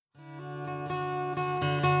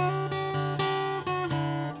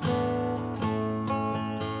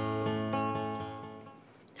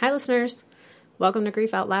Hi, listeners. Welcome to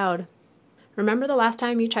Grief Out Loud. Remember the last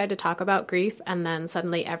time you tried to talk about grief and then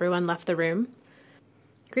suddenly everyone left the room?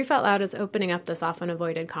 Grief Out Loud is opening up this often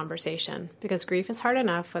avoided conversation because grief is hard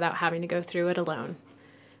enough without having to go through it alone.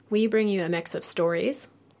 We bring you a mix of stories,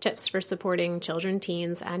 tips for supporting children,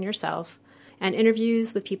 teens, and yourself, and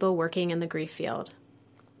interviews with people working in the grief field.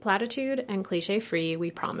 Platitude and cliche-free,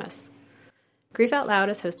 we promise. Grief Out Loud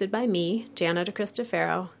is hosted by me, Jana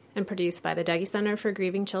DeCristofaro, and produced by the Dougy Center for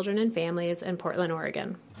Grieving Children and Families in Portland,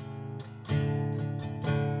 Oregon.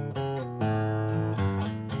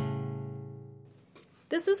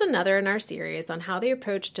 This is another in our series on how the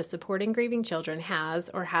approach to supporting grieving children has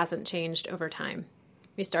or hasn't changed over time.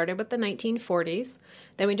 We started with the 1940s,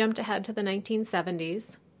 then we jumped ahead to the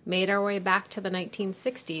 1970s, made our way back to the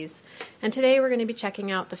 1960s, and today we're going to be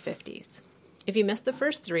checking out the 50s. If you missed the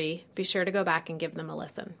first three, be sure to go back and give them a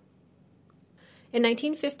listen. In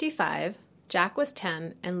 1955, Jack was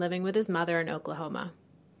 10 and living with his mother in Oklahoma.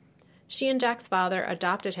 She and Jack's father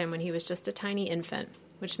adopted him when he was just a tiny infant,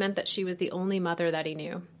 which meant that she was the only mother that he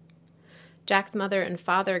knew. Jack's mother and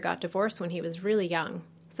father got divorced when he was really young,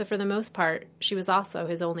 so for the most part, she was also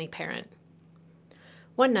his only parent.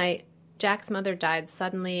 One night, Jack's mother died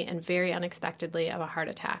suddenly and very unexpectedly of a heart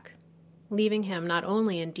attack, leaving him not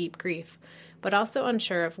only in deep grief, but also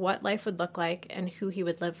unsure of what life would look like and who he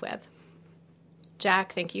would live with.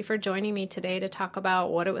 Jack, thank you for joining me today to talk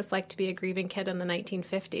about what it was like to be a grieving kid in the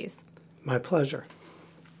 1950s. My pleasure.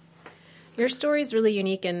 Your story is really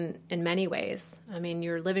unique in many ways. I mean,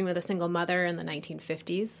 you were living with a single mother in the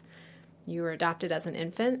 1950s. You were adopted as an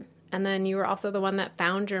infant, and then you were also the one that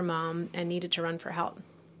found your mom and needed to run for help.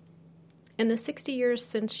 In the 60 years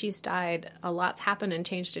since she's died, a lot's happened and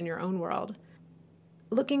changed in your own world.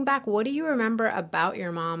 Looking back, what do you remember about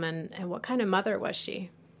your mom, and what kind of mother was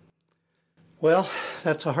she? Well,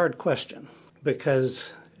 that's a hard question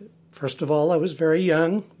because, first of all, I was very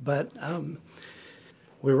young, but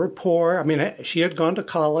we were poor. I mean, she had gone to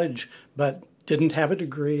college, but didn't have a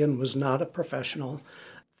degree and was not a professional.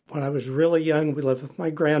 When I was really young, we lived with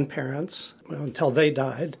my grandparents until they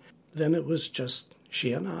died. Then it was just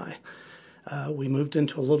she and I. We moved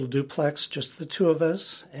into a little duplex, just the two of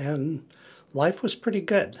us, and life was pretty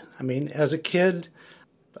good. I mean, as a kid,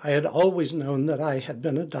 I had always known that I had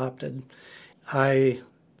been adopted. I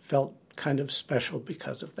felt kind of special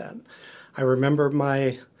because of that. I remember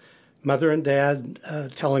my mother and dad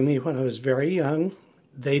telling me when I was very young,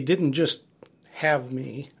 they didn't just have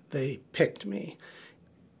me, they picked me.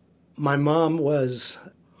 My mom was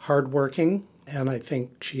hardworking, and I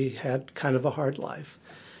think she had kind of a hard life.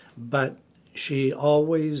 But she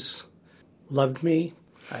always loved me.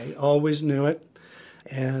 I always knew it.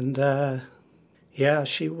 And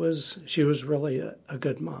she was really a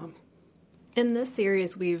good mom. In this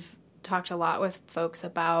series, we've talked a lot with folks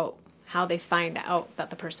about how they find out that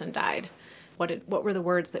the person died. What were the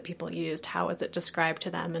words that people used? How was it described to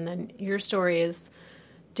them? And then your story is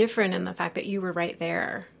different in the fact that you were right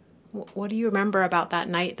there. What do you remember about that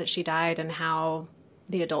night that she died and how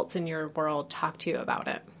the adults in your world talked to you about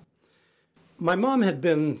it? My mom had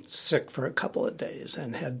been sick for a couple of days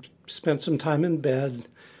and had spent some time in bed.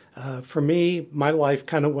 For me, my life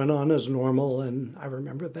kind of went on as normal, and I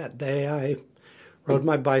remember that day I rode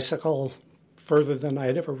my bicycle further than I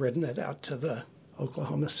had ever ridden it out to the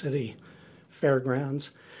Oklahoma City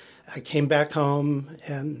fairgrounds. I came back home,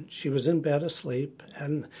 and she was in bed asleep,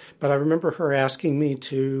 but I remember her asking me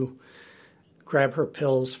to grab her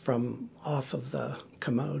pills from off of the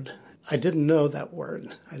commode. I didn't know that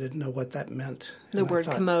word. I didn't know what that meant. The word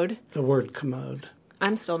commode? The word commode.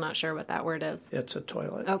 I'm still not sure what that word is. It's a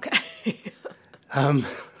toilet. Okay.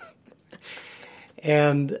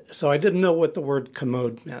 And so I didn't know what the word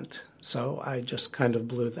commode meant. So I just kind of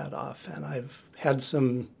blew that off. And I've had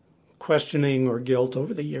some questioning or guilt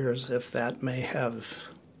over the years if that may have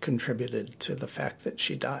contributed to the fact that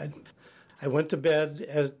she died. I went to bed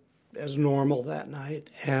as normal that night,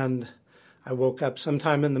 and I woke up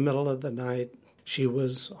sometime in the middle of the night. She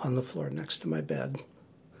was on the floor next to my bed.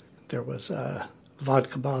 There was a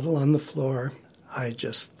vodka bottle on the floor. I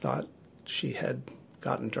just thought she had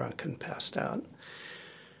gotten drunk and passed out.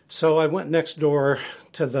 So I went next door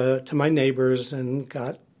to my neighbors and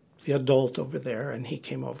got the adult over there, and he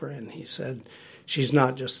came over and he said, "She's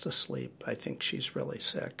not just asleep. I think she's really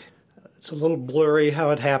sick." It's a little blurry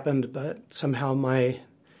how it happened, but somehow my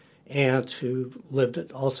aunt, who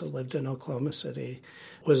also lived in Oklahoma City,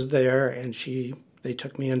 was there, and they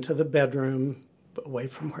took me into the bedroom away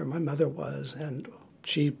from where my mother was, and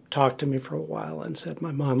she talked to me for a while and said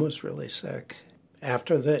my mom was really sick.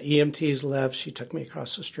 After the EMTs left, she took me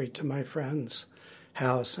across the street to my friend's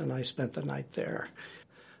house, and I spent the night there.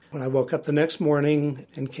 When I woke up the next morning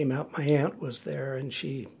and came out, my aunt was there, and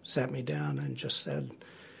she sat me down and just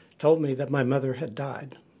told me that my mother had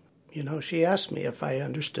died. You know, she asked me if I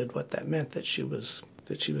understood what that meant, that she was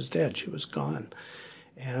dead, she was gone.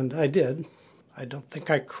 And I did. I don't think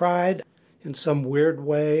I cried in some weird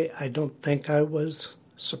way. I don't think I was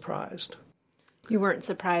surprised. You weren't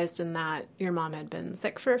surprised in that your mom had been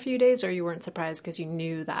sick for a few days, or you weren't surprised because you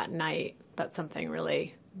knew that night that something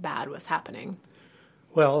really bad was happening?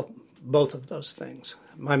 Well, both of those things.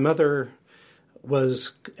 My mother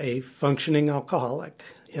was a functioning alcoholic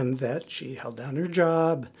in that she held down her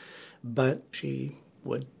job, but she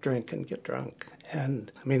would drink and get drunk.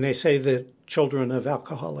 And, I mean, they say that children of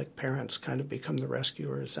alcoholic parents kind of become the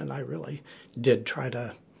rescuers, and I really did try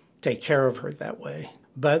to take care of her that way.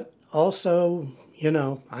 But also, you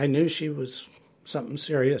know, I knew something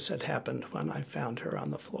serious had happened when I found her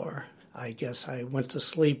on the floor. I guess I went to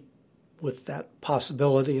sleep with that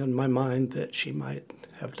possibility in my mind that she might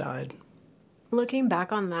have died. Looking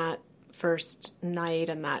back on that first night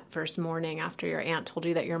and that first morning after your aunt told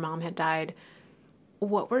you that your mom had died,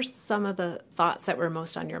 what were some of the thoughts that were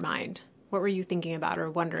most on your mind? What were you thinking about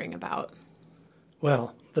or wondering about?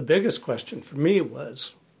 Well, the biggest question for me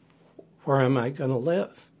was, where am I going to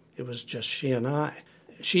live? It was just she and I.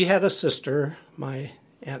 She had a sister, my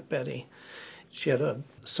Aunt Betty. She had a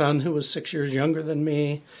son who was 6 years younger than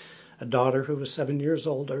me, a daughter who was 7 years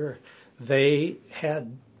older. They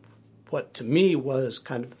had what to me was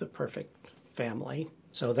kind of the perfect family.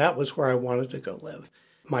 So that was where I wanted to go live.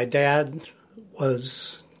 My dad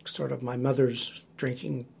was sort of my mother's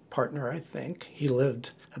drinking partner, I think. He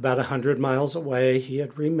lived about 100 miles away. He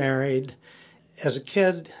had remarried. As a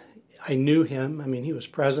kid, I knew him. I mean, he was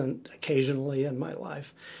present occasionally in my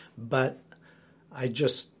life, but I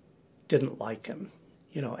just didn't like him.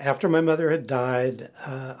 You know, after my mother had died,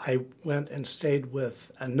 I went and stayed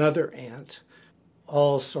with another aunt.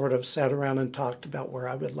 All sort of sat around and talked about where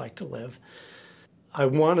I would like to live. I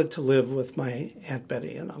wanted to live with my Aunt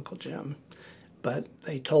Betty and Uncle Jim, but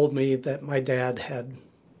they told me that my dad had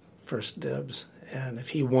first dibs, and if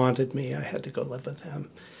he wanted me, I had to go live with him.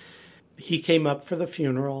 He came up for the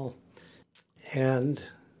funeral, and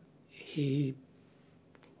he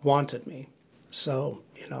wanted me. So,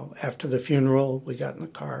 you know, after the funeral, we got in the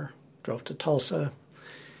car, drove to Tulsa,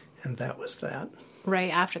 and that was that.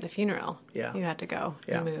 Right after the funeral, yeah, you had to go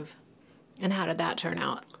and move. And how did that turn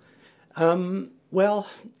out? Well,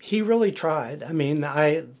 he really tried. I mean,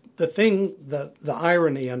 the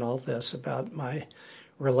irony in all this about my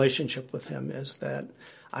relationship with him is that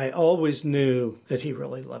I always knew that he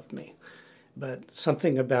really loved me, but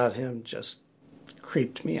something about him just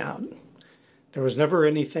creeped me out. There was never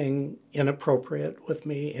anything inappropriate with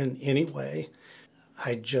me in any way.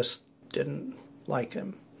 I just didn't like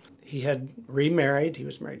him. He had remarried. He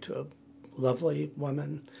was married to a lovely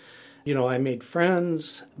woman. You know, I made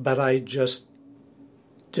friends, but I just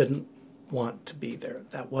didn't want to be there.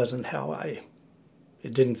 That wasn't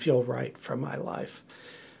it didn't feel right for my life.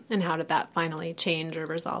 And how did that finally change or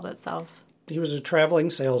resolve itself? He was a traveling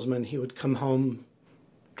salesman. He would come home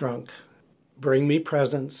drunk, bring me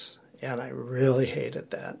presents, and I really hated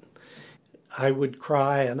that. I would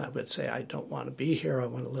cry and I would say, I don't want to be here. I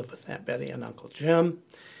want to live with Aunt Betty and Uncle Jim.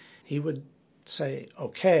 He would say,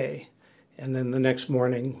 okay. And then the next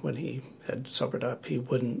morning when he had sobered up, he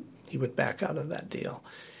would back out of that deal.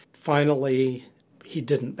 Finally, he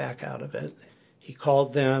didn't back out of it. He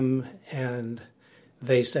called them and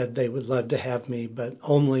they said they would love to have me, but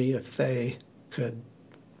only if they could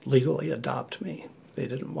legally adopt me. They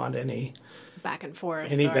didn't want any back and forth.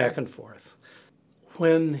 Back and forth.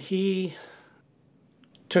 When he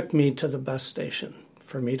took me to the bus station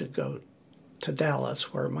for me to go to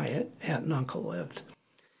Dallas, where my aunt and uncle lived,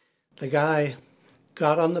 the guy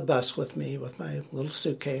got on the bus with me with my little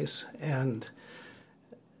suitcase and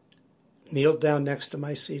kneeled down next to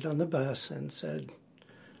my seat on the bus and said,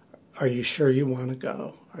 "Are you sure you want to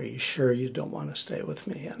go? Are you sure you don't want to stay with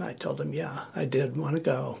me?" And I told him, yeah, I did want to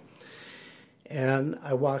go. And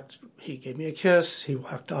he gave me a kiss, he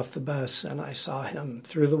walked off the bus, and I saw him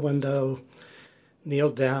through the window, kneel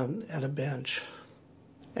down at a bench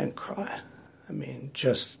and cry. I mean,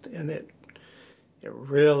 it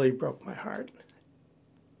really broke my heart.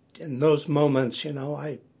 In those moments, you know,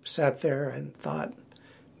 I sat there and thought,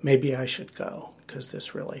 maybe I should go, because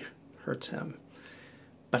this really hurts him.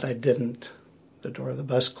 But I didn't. The door of the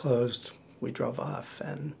bus closed, we drove off,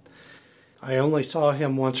 and I only saw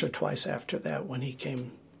him once or twice after that when he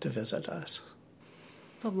came to visit us.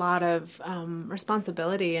 It's a lot of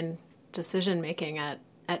responsibility and decision-making at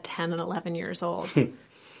 10 and 11 years old.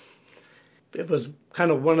 It was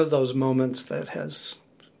kind of one of those moments that has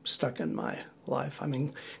stuck in my life. I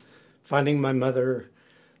mean, finding my mother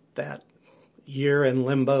that year in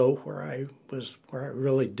limbo where I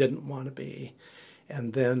really didn't want to be.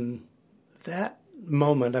 And then that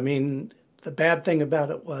moment, I mean, the bad thing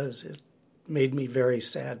about it was it made me very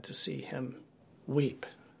sad to see him weep.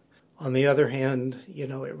 On the other hand, you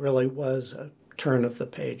know, it really was a turn of the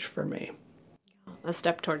page for me. A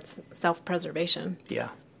step towards self-preservation. Yeah.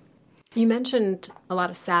 You mentioned a lot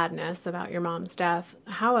of sadness about your mom's death.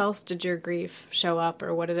 How else did your grief show up,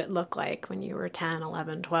 or what did it look like when you were 10,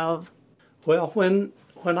 11, 12? Well, when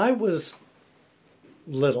I was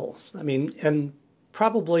little, I mean, and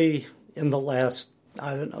probably in the last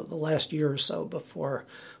year or so before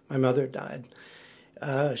my mother died,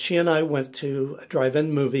 she and I went to a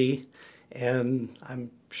drive-in movie, and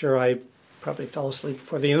I'm sure I probably fell asleep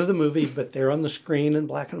before the end of the movie, but there on the screen in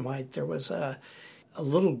black and white, there was a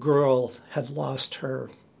little girl had lost her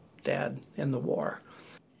dad in the war.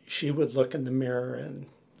 She would look in the mirror and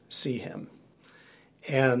see him,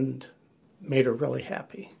 and made her really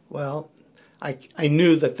happy. Well, I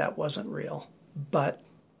knew that wasn't real, but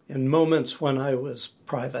in moments when I was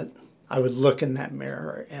private, I would look in that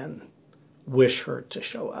mirror and wish her to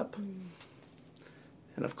show up.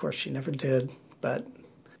 And of course she never did, but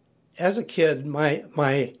as a kid,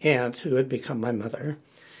 my aunt, who had become my mother,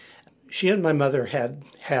 she and my mother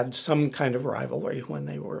had some kind of rivalry when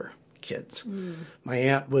they were kids. My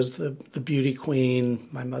aunt was the beauty queen.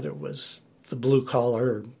 My mother was the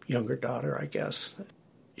blue-collar younger daughter, I guess.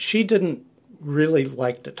 She didn't really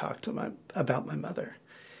like to talk to about my mother.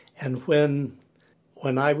 And when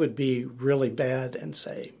I would be really bad and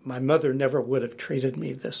say, my mother never would have treated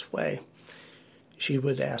me this way, she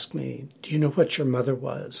would ask me, do you know what your mother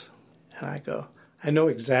was? And I go, I know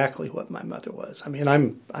exactly what my mother was. I mean,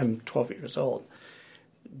 I'm 12 years old,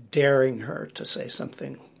 daring her to say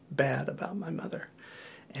something bad about my mother.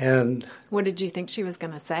 And what did you think she was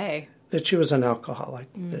going to say? That she was an alcoholic,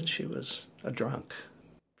 that she was a drunk.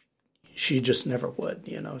 She just never would,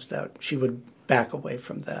 you know, that she would back away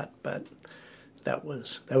from that. But that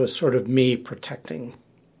was sort of me protecting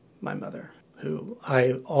my mother, who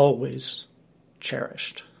I always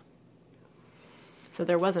cherished. So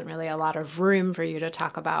there wasn't really a lot of room for you to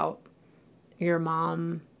talk about your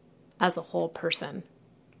mom as a whole person,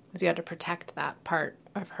 because you had to protect that part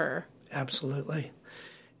of her. Absolutely.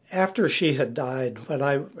 After she had died,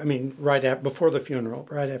 before the funeral,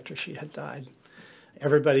 right after she had died,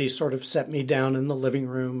 everybody sort of set me down in the living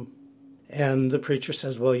room, and the preacher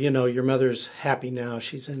says, well, you know, your mother's happy now.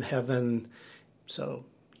 She's in heaven, so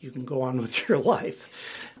you can go on with your life,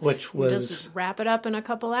 which was... Just wrap it up in a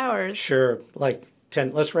couple hours. Sure,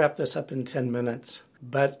 let's wrap this up in 10 minutes.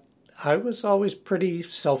 But I was always pretty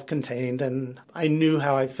self-contained, and I knew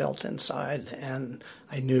how I felt inside, and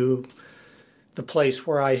I knew the place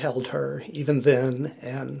where I held her even then,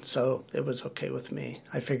 and so it was okay with me.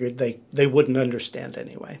 I figured they wouldn't understand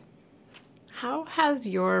anyway. How has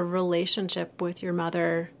your relationship with your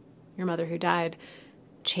mother who died,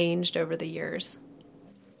 changed over the years?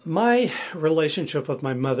 My relationship with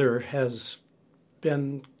my mother has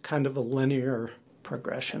been kind of a linear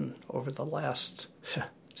progression over the last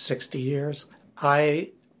 60 years.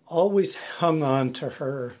 I always hung on to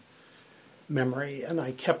her memory, and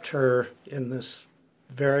I kept her in this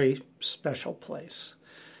very special place.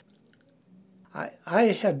 I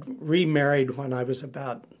had remarried when I was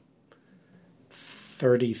about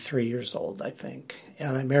 33 years old, I think,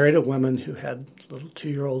 and I married a woman who had little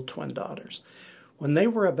 2-year-old twin daughters. When they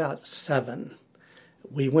were about 7,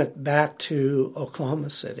 we went back to Oklahoma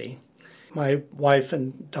City. My wife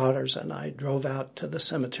and daughters and I drove out to the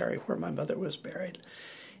cemetery where my mother was buried,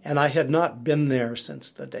 and I had not been there since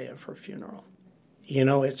the day of her funeral. You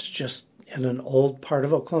know, it's just in an old part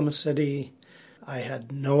of Oklahoma City. I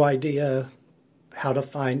had no idea how to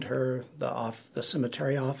find her. The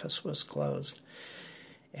cemetery office was closed.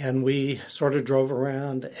 And we sort of drove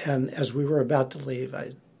around, and as we were about to leave,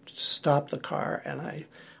 I stopped the car, and I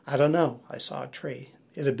don't know, I saw a tree.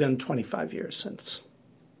 It had been 25 years since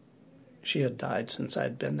she had died, since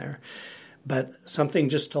I'd been there. But something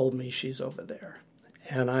just told me she's over there.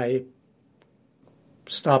 And I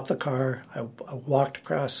stopped the car, I walked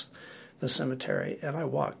across the cemetery, and I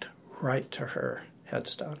walked right to her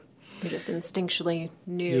headstone. You just instinctually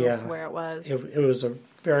knew where it was. It was a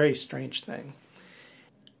very strange thing.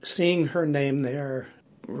 Seeing her name there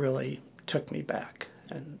really took me back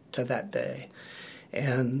to that day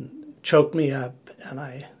and choked me up, and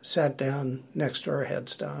I sat down next to her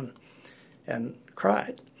headstone and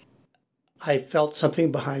cried. I felt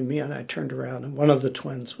something behind me, and I turned around, and one of the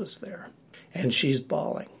twins was there, and she's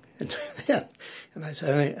bawling. And I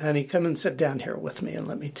said, honey, come and sit down here with me and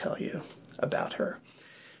let me tell you about her.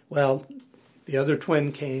 Well, the other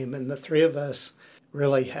twin came, and the three of us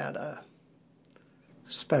really had a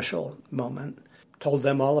special moment. Told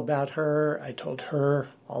them all about her. I told her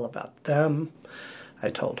all about them. I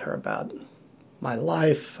told her about my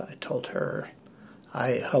life. I told her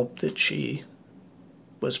I hoped that she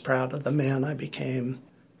was proud of the man I became.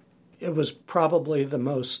 It was probably the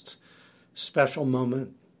most special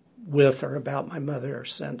moment with or about my mother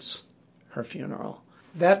since her funeral.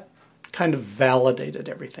 That kind of validated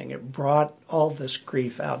everything. It brought all this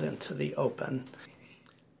grief out into the open.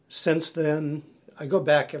 Since then, I go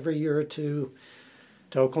back every year or two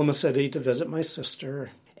to Oklahoma City to visit my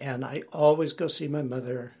sister, and I always go see my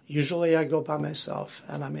mother. Usually I go by myself,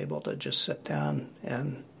 and I'm able to just sit down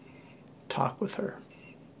and talk with her.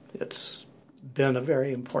 It's been a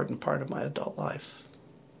very important part of my adult life.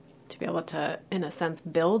 To be able to, in a sense,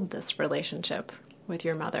 build this relationship with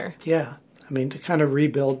your mother. Yeah. I mean, to kind of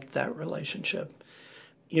rebuild that relationship.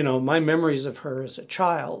 You know, my memories of her as a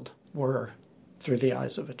child were through the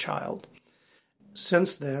eyes of a child.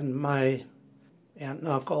 Since then, my aunt and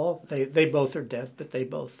uncle, they both are dead, but they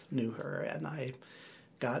both knew her, and I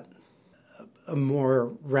got a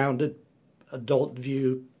more rounded adult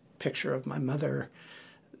view picture of my mother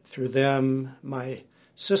through them. My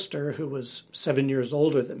sister, who was 7 years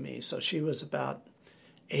older than me, so she was about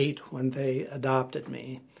 8 when they adopted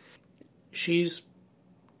me, she's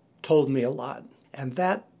told me a lot. And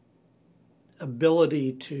that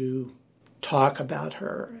ability to talk about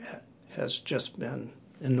her has just been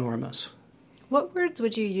enormous. What words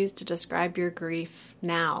would you use to describe your grief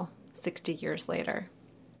now, 60 years later?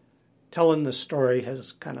 Telling the story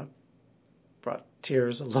has kind of brought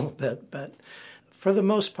tears a little bit, but for the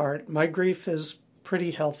most part, my grief is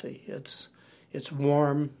pretty healthy. It's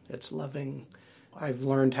warm, it's loving. I've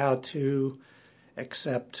learned how to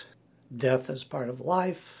accept death as part of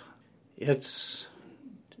life. It's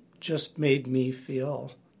just made me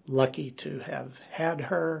feel lucky to have had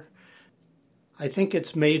her. I think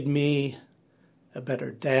it's made me a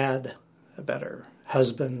better dad, a better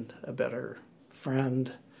husband, a better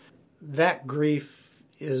friend. That grief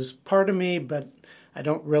is part of me, but I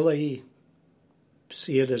don't really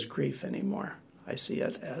see it as grief anymore. I see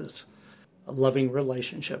it as a loving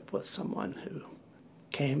relationship with someone who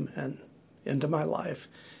came into my life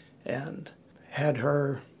and had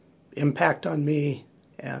her impact on me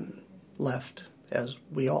and left, as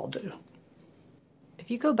we all do.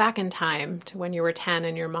 If you go back in time to when you were 10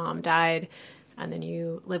 and your mom died, and then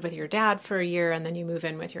you live with your dad for a year, and then you move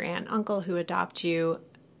in with your aunt and uncle who adopt you,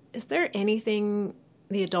 is there anything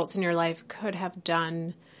the adults in your life could have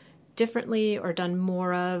done differently or done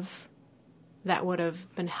more of that would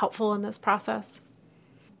have been helpful in this process?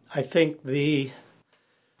 I think the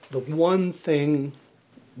one thing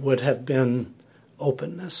would have been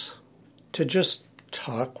openness, to just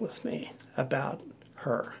talk with me about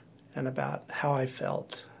her and about how I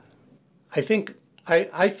felt. I think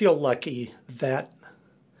I feel lucky that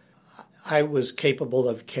I was capable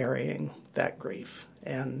of carrying that grief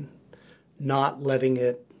and not letting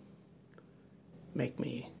it make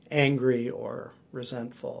me angry or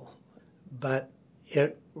resentful. But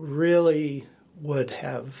it really would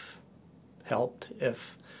have helped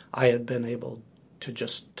if I had been able to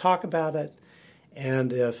just talk about it,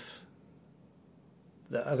 and if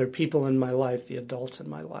the other people in my life, the adults in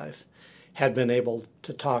my life, had been able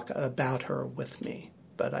to talk about her with me.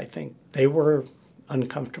 But I think they were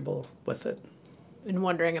uncomfortable with it. And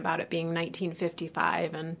wondering about it being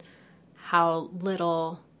 1955 and how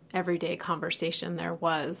little everyday conversation there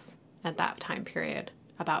was at that time period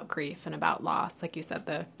about grief and about loss. Like you said,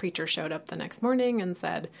 the preacher showed up the next morning and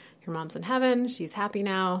said, your mom's in heaven, she's happy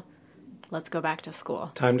now, let's go back to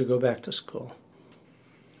school. Time to go back to school.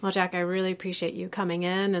 Well, Jack, I really appreciate you coming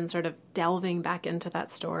in and sort of delving back into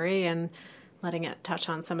that story and letting it touch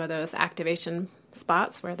on some of those activation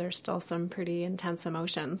spots where there's still some pretty intense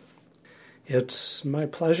emotions. It's my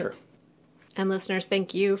pleasure. And listeners,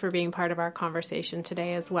 thank you for being part of our conversation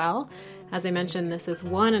today as well. As I mentioned, this is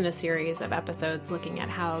one in a series of episodes looking at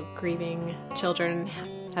how grieving children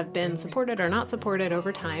have been supported or not supported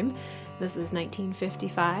over time. This is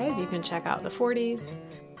 1955. You can check out the 40s,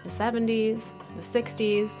 the 70s, the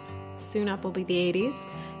 60s. Soon up will be the 80s.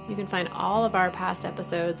 You can find all of our past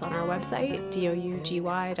episodes on our website,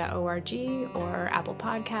 dougy.org, or Apple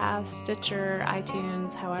Podcasts, Stitcher,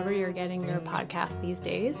 iTunes, however you're getting your podcast these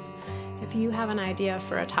days. If you have an idea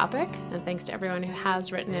for a topic, and thanks to everyone who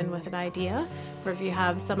has written in with an idea, or if you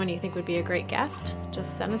have someone you think would be a great guest,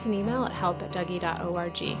 just send us an email at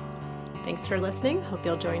help@dougy.org. Thanks for listening. Hope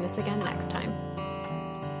you'll join us again next time.